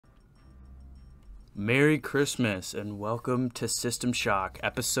Merry Christmas and welcome to System Shock,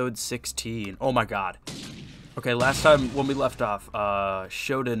 episode 16. Oh my god. Okay, last time when we left off,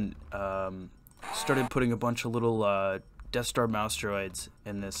 Shodan started putting a bunch of little Death Star mouse droids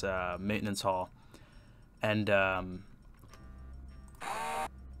in this maintenance hall. And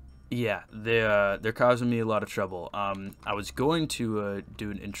yeah, they're causing me a lot of trouble. I was going to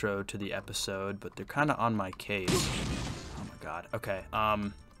do an intro to the episode, but they're kind of on my case. Oh my god. Okay.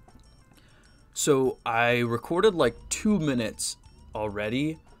 So I recorded like 2 minutes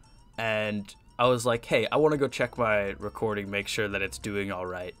already, and I was like, hey, I want to go check my recording, make sure that it's doing all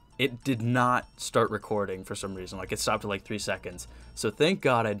right. It did not start recording for some reason. Like, it stopped at like 3 seconds. So thank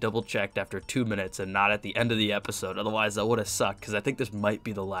God I double checked after 2 minutes and not at the end of the episode. Otherwise, that would have sucked, because I think this might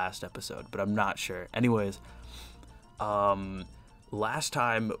be the last episode, but I'm not sure. Anyways, last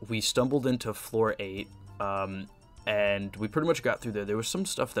time we stumbled into floor 8, and we pretty much got through there. There was some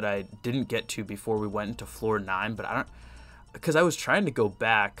stuff that I didn't get to before we went into floor 9, but because I was trying to go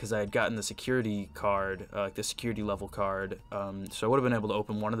back because I had gotten the security card, like the security level card, so I would have been able to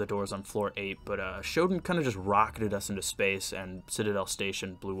open one of the doors on floor 8, but Shodan kind of just rocketed us into space, and Citadel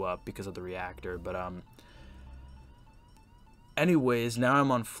Station blew up because of the reactor. But anyways, now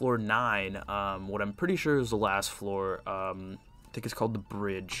I'm on floor 9, what I'm pretty sure is the last floor. I think it's called the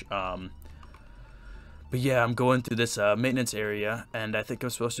bridge. But yeah, I'm going through this maintenance area, and I think I'm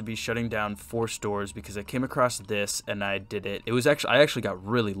supposed to be shutting down 4 stores because I came across this and I did it. It was I actually got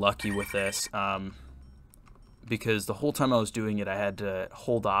really lucky with this, because the whole time I was doing it, I had to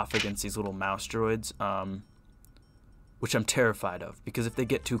hold off against these little mouse droids, which I'm terrified of, because if they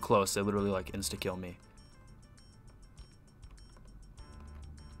get too close, they literally like insta-kill me.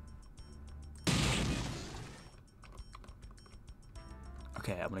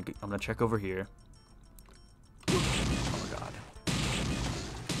 Okay, I'm gonna check over here. Oh my god.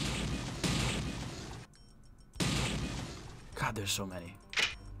 God, there's so many.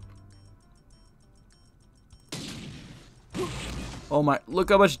 Oh my, look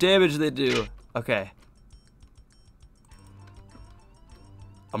how much damage they do. Okay.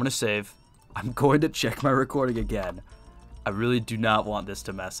 I'm gonna save. I'm going to check my recording again. I really do not want this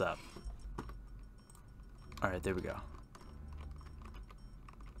to mess up. Alright, there we go.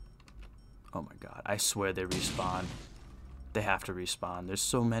 Oh my god, I swear they respawn. They have to respawn. There's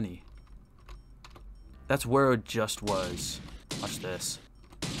so many. That's where it just was. Watch this.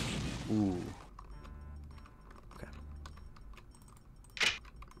 Ooh. Okay.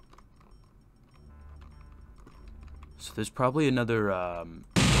 So there's probably another, oh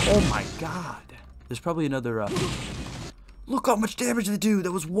my god. There's probably another, look how much damage they do.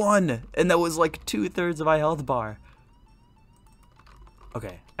 That was 1. And that was like 2/3 of my health bar.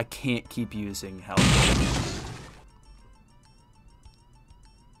 Okay, I can't keep using health.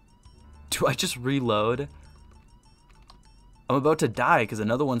 Do I just reload? I'm about to die because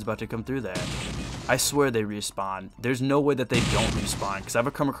another one's about to come through there. I swear they respawn. There's no way that they don't respawn, because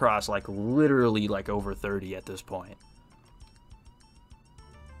I've come across like literally like over 30 at this point.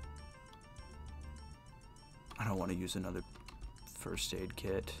 I don't want to use another first aid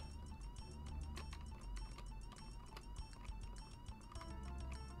kit.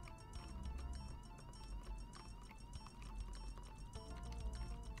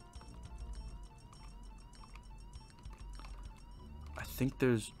 I think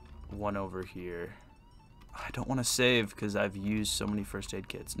there's one over here. I don't want to save because I've used so many first aid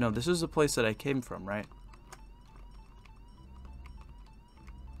kits. No, this is the place that I came from, right?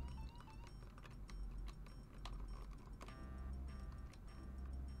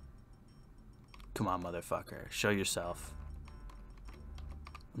 Come on, motherfucker. Show yourself.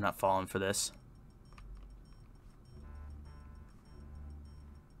 I'm not falling for this.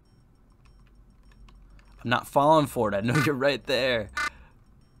 I'm not falling for it. I know you're right there.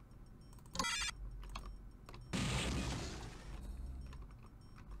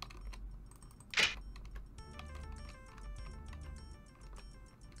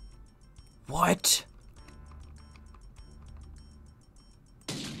 What?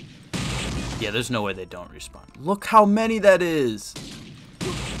 Yeah, there's no way they don't respawn. Look how many that is.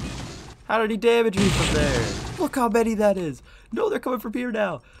 How did he damage me from there? Look how many that is. No, they're coming from here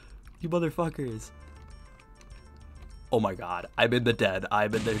now. You motherfuckers. Oh my god, I'm in the dead.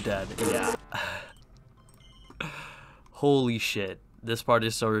 I'm in their dead. Yeah. Holy shit. This part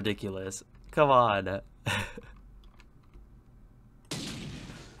is so ridiculous. Come on.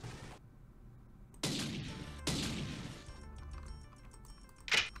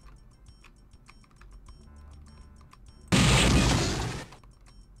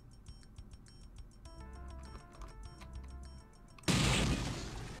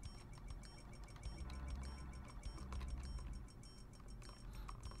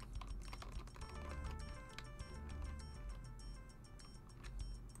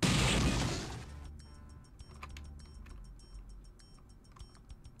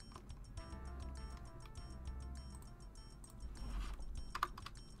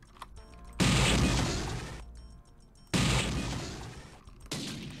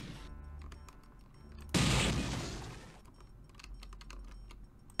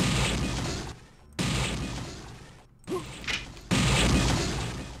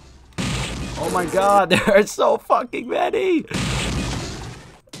 Oh my god, there are so fucking many!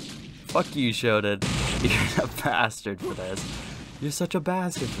 Fuck you, Shodan. You're a bastard for this. You're such a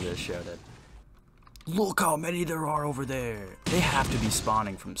bastard for this, Shodan. Look how many there are over there. They have to be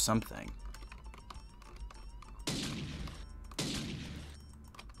spawning from something.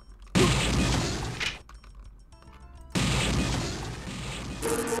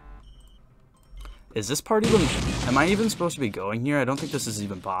 Is this part even... Am I even supposed to be going here? I don't think this is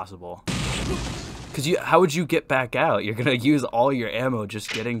even possible. Because how would you get back out? You're going to use all your ammo just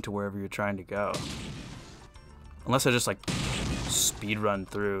getting to wherever you're trying to go. Unless I just, like, speed run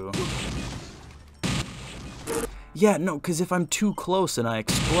through. Yeah, no, because if I'm too close and I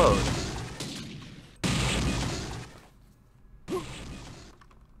explode...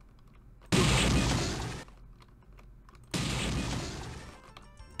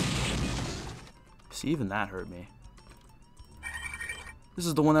 See, even that hurt me. This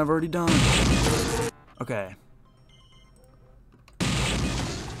is the one I've already done. Okay.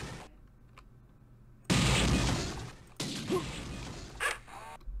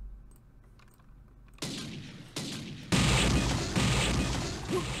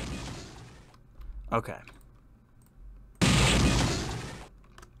 Okay.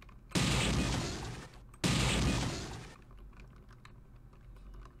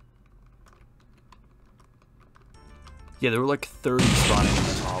 Yeah, there were like 30 spawning in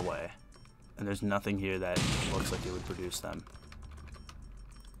this hallway. And there's nothing here that looks like it would produce them.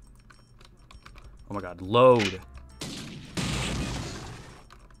 Oh my god, load!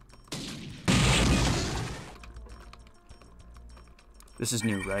 This is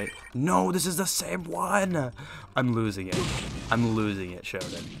new, right? No, this is the same one! I'm losing it. I'm losing it,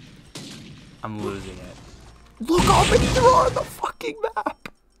 Shodan. I'm losing it. Look how many there are on the fucking map!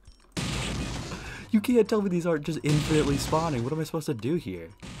 You can't tell me these aren't just infinitely spawning. What am I supposed to do here?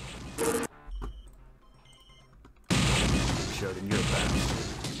 Shodan, you're a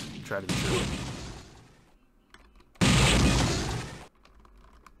bastard. Try to be true.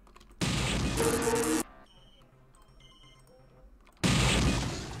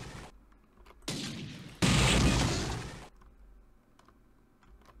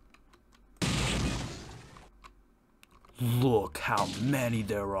 Look how many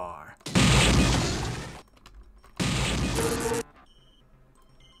there are.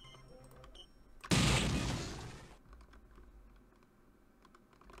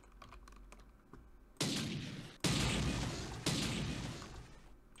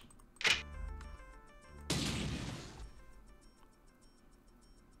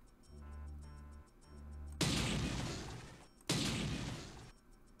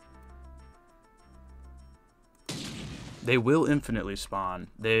 They will infinitely spawn.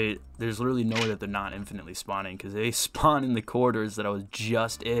 There's literally no way that they're not infinitely spawning, because they spawn in the corridors that I was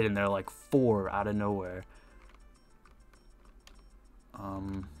just in, and they're like 4 out of nowhere.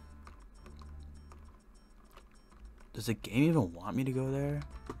 Does the game even want me to go there?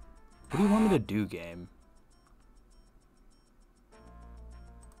 What do you want me to do, game?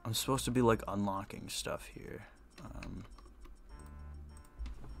 I'm supposed to be like unlocking stuff here.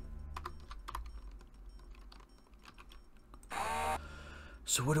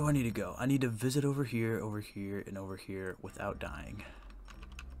 So where do I need to go? I need to visit over here, and over here without dying.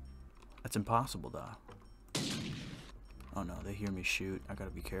 That's impossible, though. Oh no, they hear me shoot. I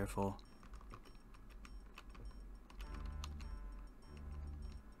gotta be careful.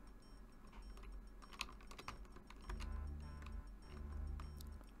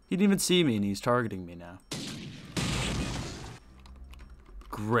 He didn't even see me, and he's targeting me now.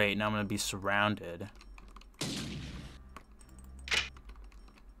 Great, now I'm gonna be surrounded.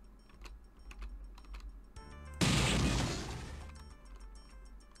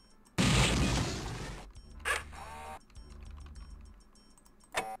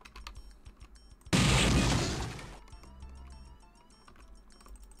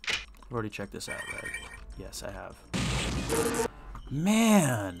 I've already checked this out, right? Yes, I have.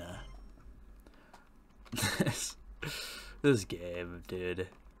 Man! This game, dude.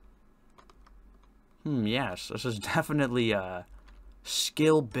 Yes, this is definitely,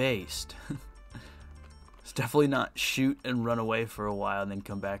 skill-based. It's definitely not shoot and run away for a while and then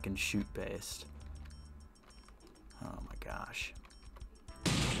come back and shoot-based. Oh my gosh.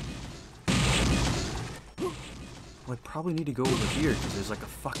 Well, I probably need to go over here, because there's like a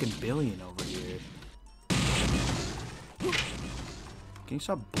fucking billion over here. Can you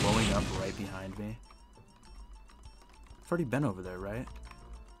stop blowing up right behind me? I've already been over there, right?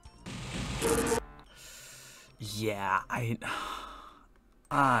 Yeah, I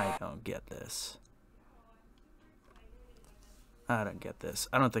don't get this. I don't get this.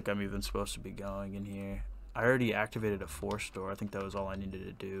 I don't think I'm even supposed to be going in here. I already activated a force door. I think that was all I needed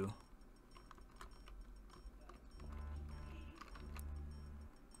to do.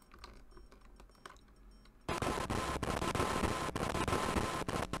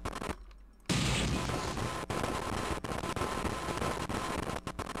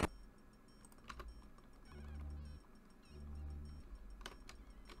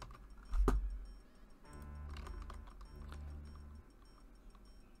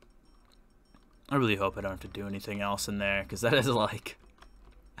 I really hope I don't have to do anything else in there, because that is like,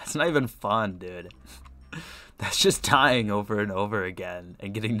 that's not even fun, dude. That's just dying over and over again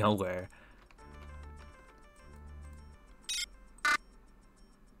and getting nowhere.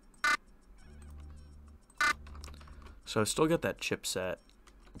 So I still got that chipset.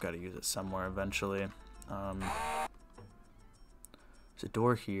 I've got to use it somewhere eventually. There's a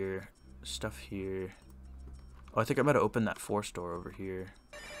door here, stuff here. Oh, I think I'm about to open that force door over here.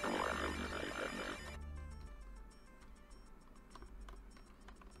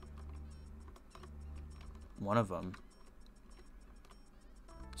 One of them.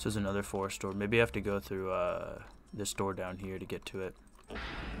 This is another force door. Maybe I have to go through this door down here to get to it.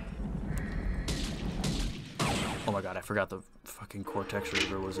 Oh my god, I forgot the fucking Cortex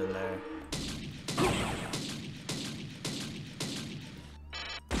Reaver was in there.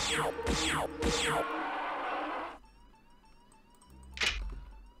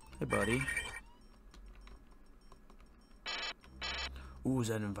 Hey, buddy. Ooh, is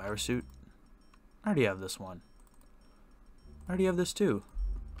that an envirosuit? I already have this one. I already have this too.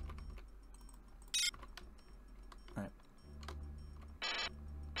 Alright.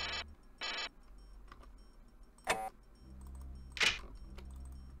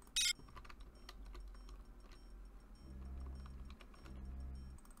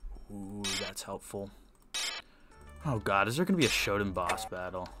 Ooh, that's helpful. Oh god, is there gonna be a SHODAN boss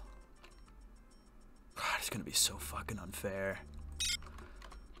battle? God, it's gonna be so fucking unfair.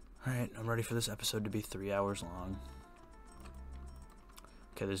 Alright, I'm ready for this episode to be 3 hours long.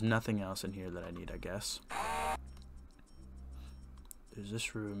 Okay, there's nothing else in here that I need, I guess. There's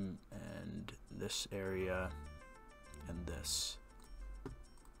this room, and this area, and this.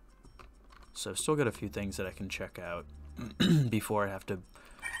 So I've still got a few things that I can check out before I have to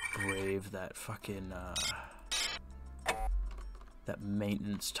brave that fucking, that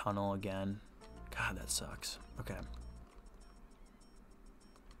maintenance tunnel again. God, that sucks. Okay.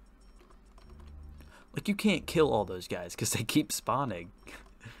 Like, you can't kill all those guys because they keep spawning.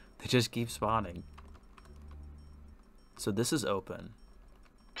 They just keep spawning. So this is open.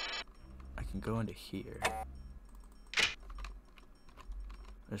 I can go into here.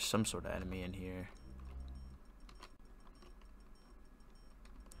 There's some sort of enemy in here.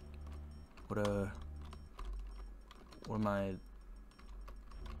 What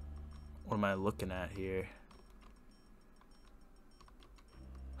am I looking at here?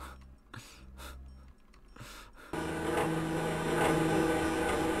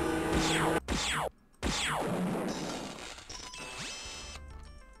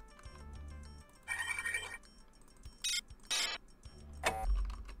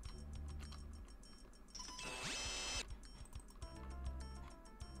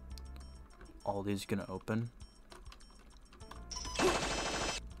 All these gonna open?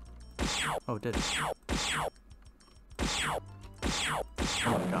 Oh, it did.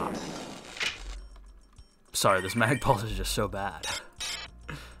 Oh my god. Sorry, this mag pulse is just so bad.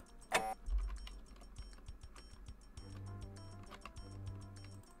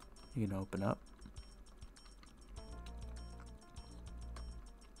 You can open up.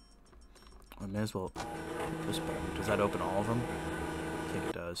 I may as well hit this button. Does that open all of them? I think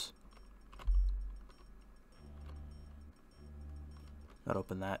it does. That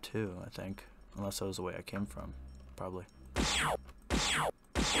opened that too, I think. Unless that was the way I came from. Probably.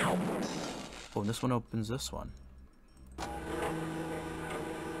 Oh, and this one opens this one.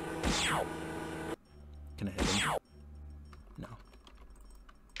 Can I hit him? No.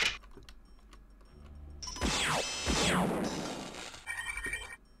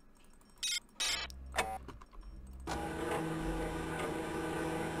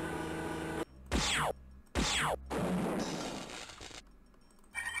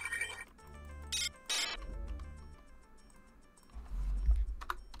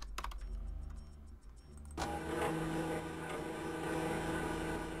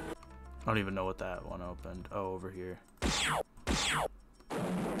 I don't even know what that one opened. Oh, over here.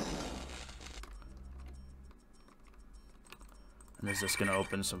 And is this gonna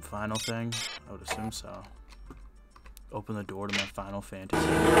open some final thing? I would assume so. Open the door to my Final Fantasy.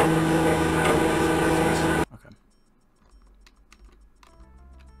 Okay.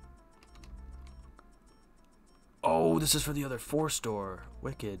 this is for the other 4 store.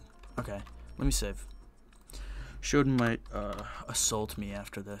 Wicked. Okay, let me save. Shodan might assault me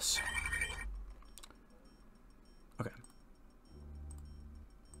after this. Okay.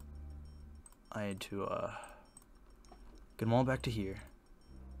 I need to get them all back to here.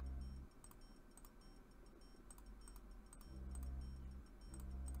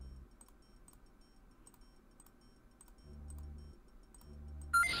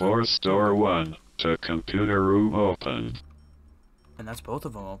 Floor store 1 to computer room open. And that's both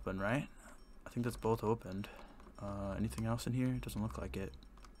of them open, right? I think that's both opened. Anything else in here? It doesn't look like it.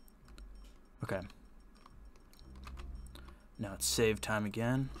 Okay. Now it's save time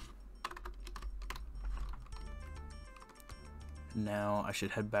again. Now I should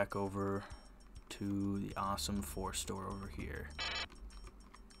head back over to the awesome 4 store over here.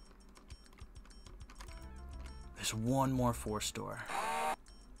 There's one more 4 store.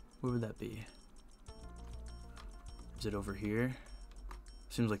 Where would that be? Is it over here?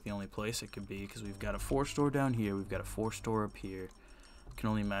 Seems like the only place it could be, because we've got a 4 store down here, we've got a 4 store up here. I can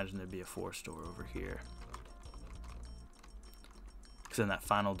only imagine there'd be a 4 store over here. Because then that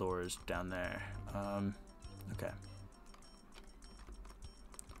final door is down there. Okay.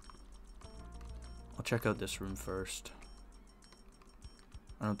 I'll check out this room first.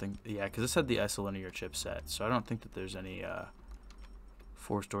 I don't think, yeah, because this had the isolinear chipset, so I don't think that there's any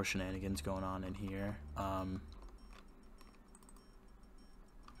 4 store shenanigans going on in here.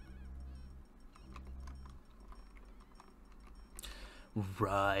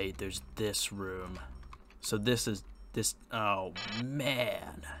 Right, there's this room. So this is this. Oh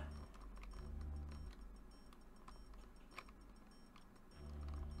man.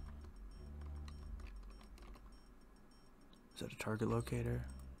 Is that a target locator?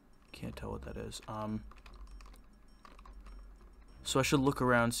 Can't tell what that is. So I should look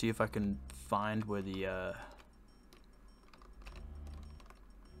around, see if I can find where the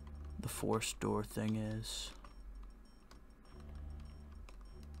 4 store thing is.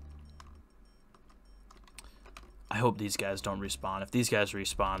 I hope these guys don't respawn. If these guys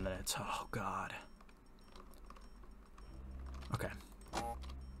respawn, then it's, oh god. Okay.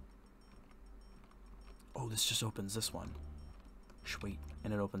 Oh, this just opens this one. Sweet.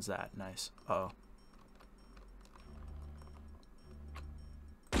 And it opens that. Nice. Uh-oh.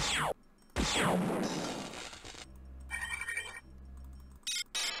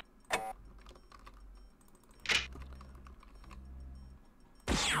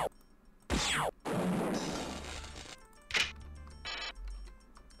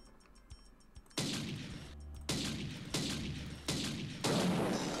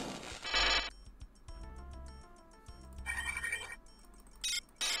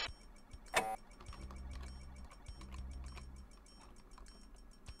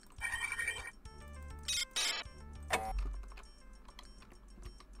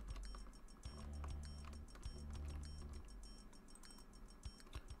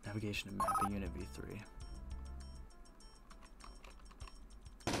 Navigation and mapping unit V3.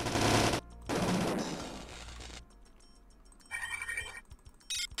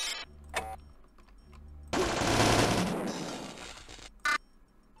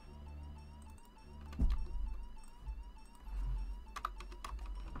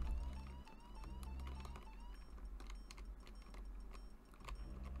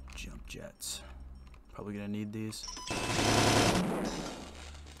 Jump jets. Probably gonna need these.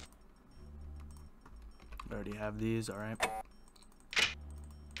 I already have these, alright.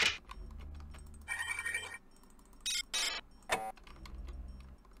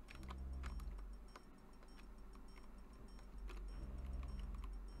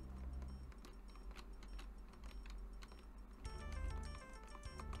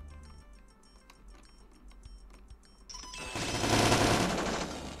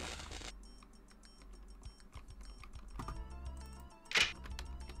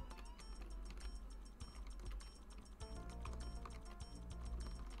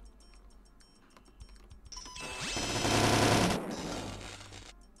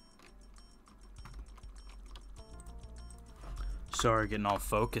 Sorry, getting all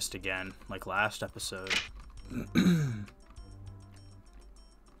focused again, like last episode. Oh,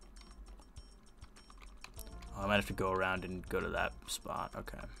 I might have to go around and go to that spot.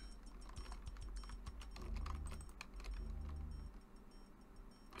 Okay.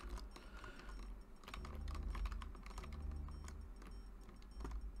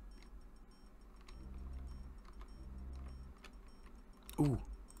 Ooh,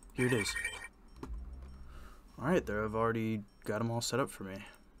 here it is. Alright, there, I've already got them all set up for me.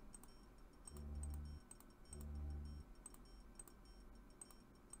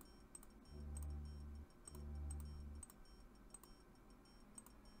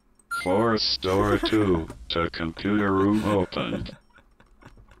 For store 2 to computer room opened.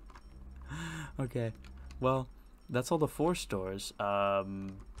 Okay, well, that's all the 4 stores. Now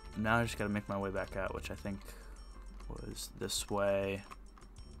I just gotta make my way back out, which I think was this way.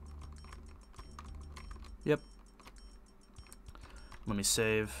 Yep. Let me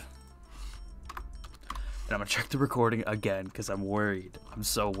save. And I'm gonna check the recording again, because I'm worried. I'm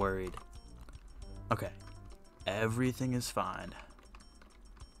so worried. Okay. Everything is fine.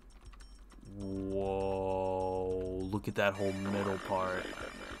 Whoa. Look at that whole middle part.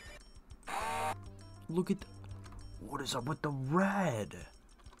 Look at... What is up with the red?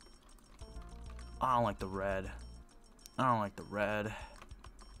 I don't like the red. I don't like the red.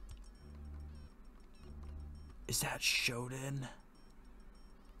 Is that SHODAN?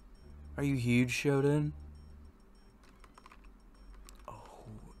 Are you huge, SHODAN? Oh,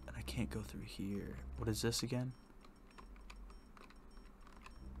 and I can't go through here. What is this again?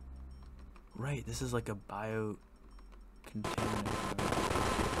 Right, this is like a bio container.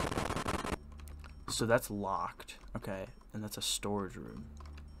 So that's locked. Okay, and that's a storage room.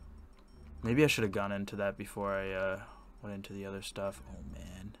 Maybe I should have gone into that before I went into the other stuff. Oh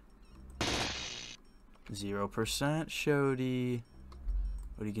man. 0% Shody.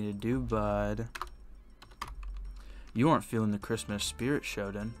 What are you gonna do, bud? You aren't feeling the Christmas spirit,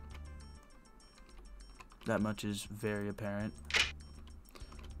 SHODAN. That much is very apparent.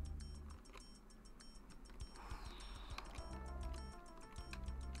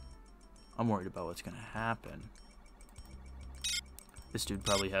 I'm worried about what's gonna happen. This dude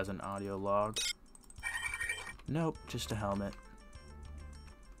probably has an audio log. Nope, just a helmet.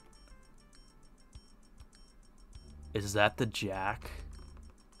 Is that the jack?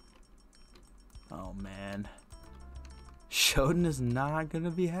 Oh man. SHODAN is not gonna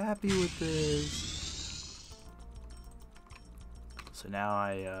be happy with this. So now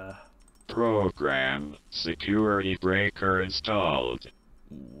I Program security breaker installed.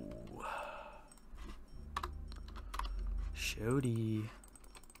 Ooh. Shody.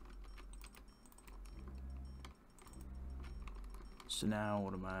 So now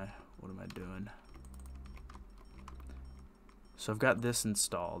what am I doing? So I've got this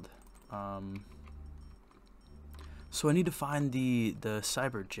installed. So I need to find the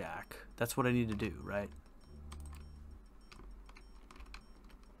cyber jack. That's what I need to do, right?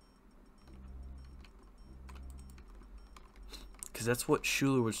 Because that's what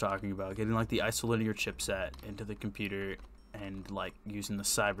Schuler was talking about, getting like the isolinear chipset into the computer and like using the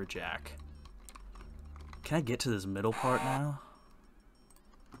cyber jack. Can I get to this middle part now?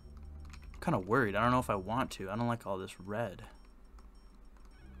 I'm kind of worried. I don't know if I want to. I don't like all this red.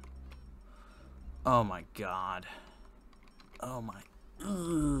 Oh my god. Oh my...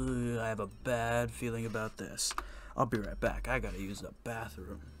 Ugh, I have a bad feeling about this. I'll be right back. I gotta use the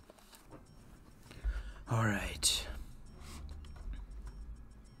bathroom. Alright.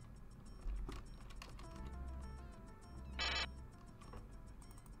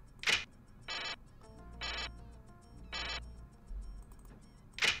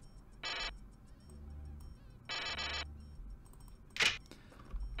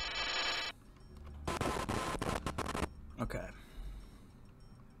 Okay.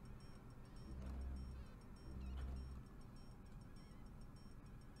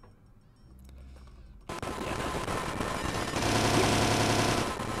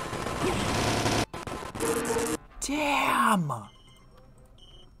 Damn!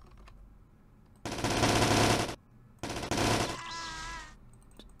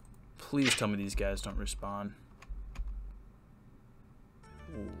 Please tell me these guys don't respawn.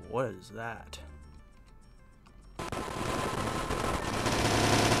 What is that?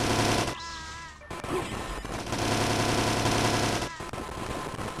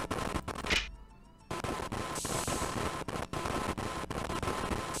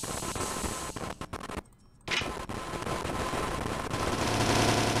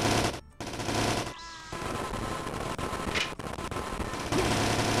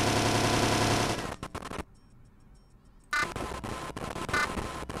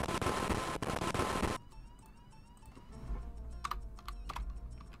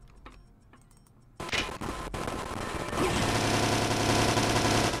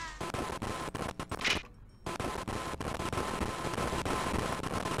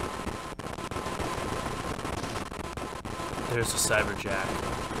 There's a cyber jack.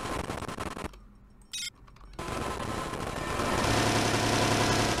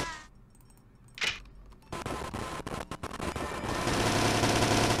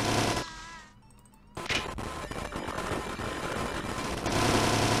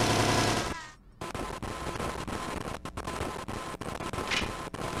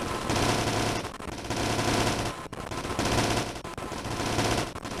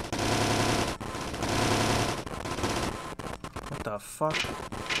 fuck?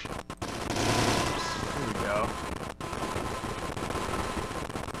 Here we go.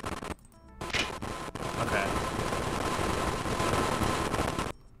 Okay.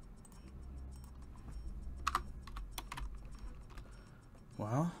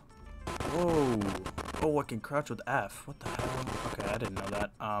 Well. Whoa. Oh, I can crouch with F. What the hell? Okay, I didn't know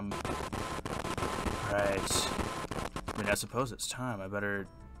that. Alright. I mean, I suppose it's time. I better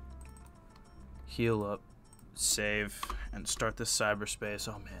heal up, save, and start this cyberspace.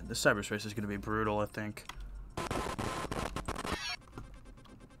 Oh man, this cyberspace is gonna be brutal, I think.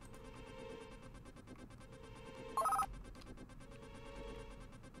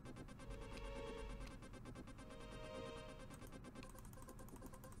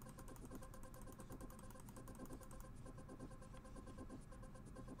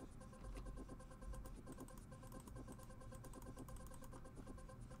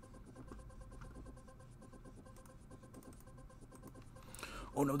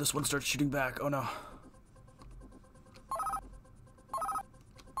 Oh no, this one starts shooting back. Oh no.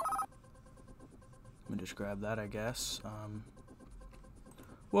 Let me just grab that, I guess.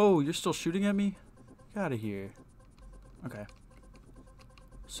 Whoa, you're still shooting at me? Get out of here. Okay.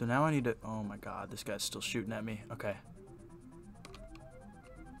 So now I need to... Oh my god, this guy's still shooting at me. Okay.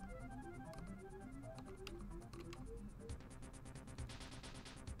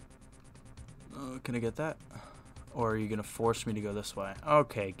 Can I get that? Or are you gonna force me to go this way?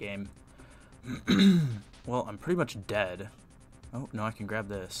 Okay, game. Well, I'm pretty much dead. Oh, no, I can grab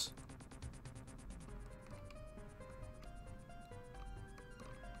this.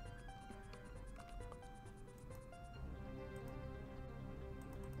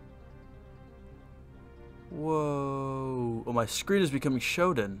 Whoa. Oh, my screen is becoming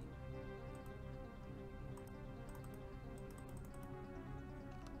Shodan.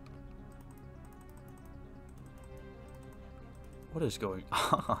 What is going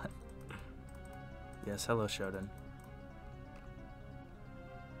on? Yes, hello, Shodan.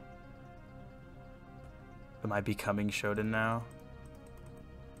 Am I becoming Shodan now?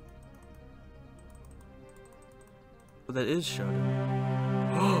 Well, that is Shodan.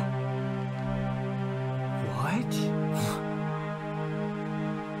 What?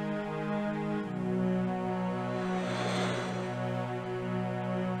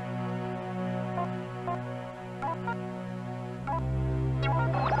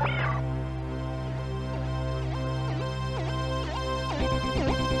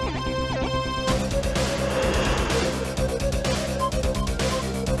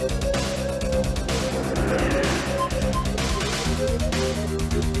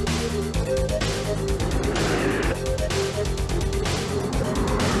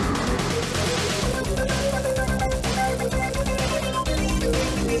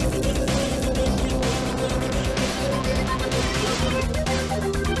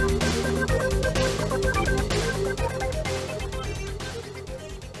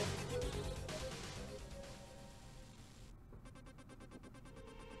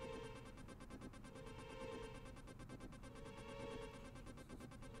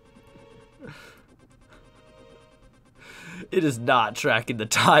 It is not tracking the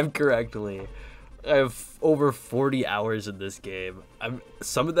time correctly. I have over 40 hours in this game.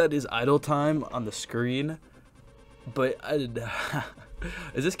 Some of that is idle time on the screen, but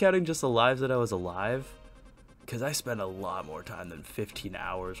is this counting just the lives that I was alive? Because I spent a lot more time than 15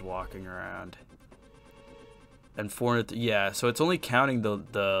 hours walking around. And 400, yeah, so it's only counting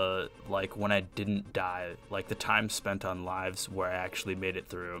the like when I didn't die, like the time spent on lives where I actually made it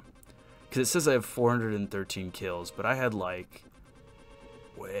through. Because it says I have 413 kills, but I had like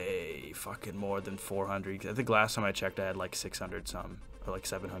way fucking more than 400. I think last time I checked I had like 600 some, or like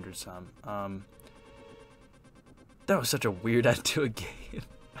 700 some. That was such a weird end to a game.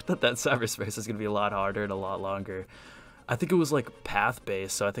 I thought that cyberspace was going to be a lot harder and a lot longer. I think it was like path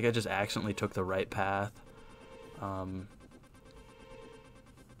based, so I think I just accidentally took the right path.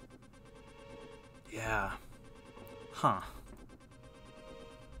 Yeah. Huh.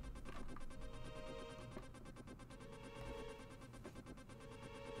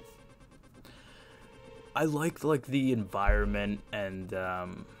 I liked like the environment and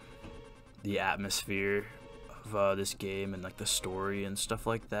the atmosphere of this game and like the story and stuff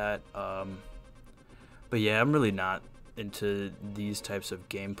like that. But yeah, I'm really not into these types of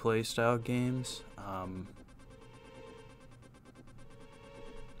gameplay style games.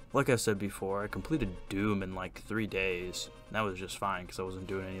 Like I said before, I completed Doom in like 3 days. And that was just fine because I wasn't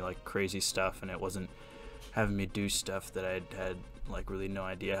doing any like crazy stuff and it wasn't having me do stuff that I had like really no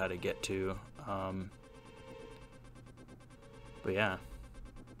idea how to get to. But yeah,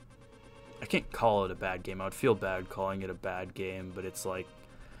 I can't call it a bad game. I would feel bad calling it a bad game, but it's like,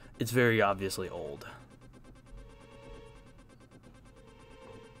 it's very obviously old.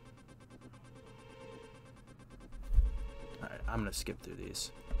 Alright, I'm gonna skip through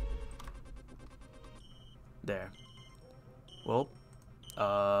these. There. Well,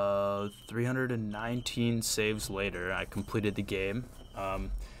 319 saves later, I completed the game.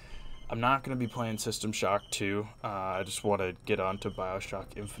 I'm not going to be playing System Shock 2. I just want to get on to BioShock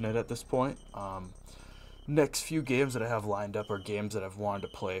Infinite at this point. Next few games that I have lined up are games that I've wanted to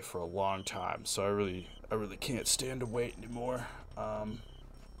play for a long time, so I really can't stand to wait anymore.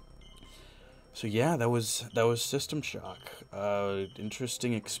 So yeah, that was System Shock.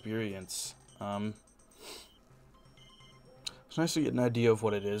 Interesting experience. It's nice to get an idea of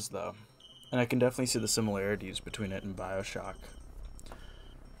what it is, though. And I can definitely see the similarities between it and BioShock.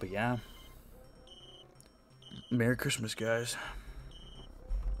 But yeah. Merry Christmas, guys.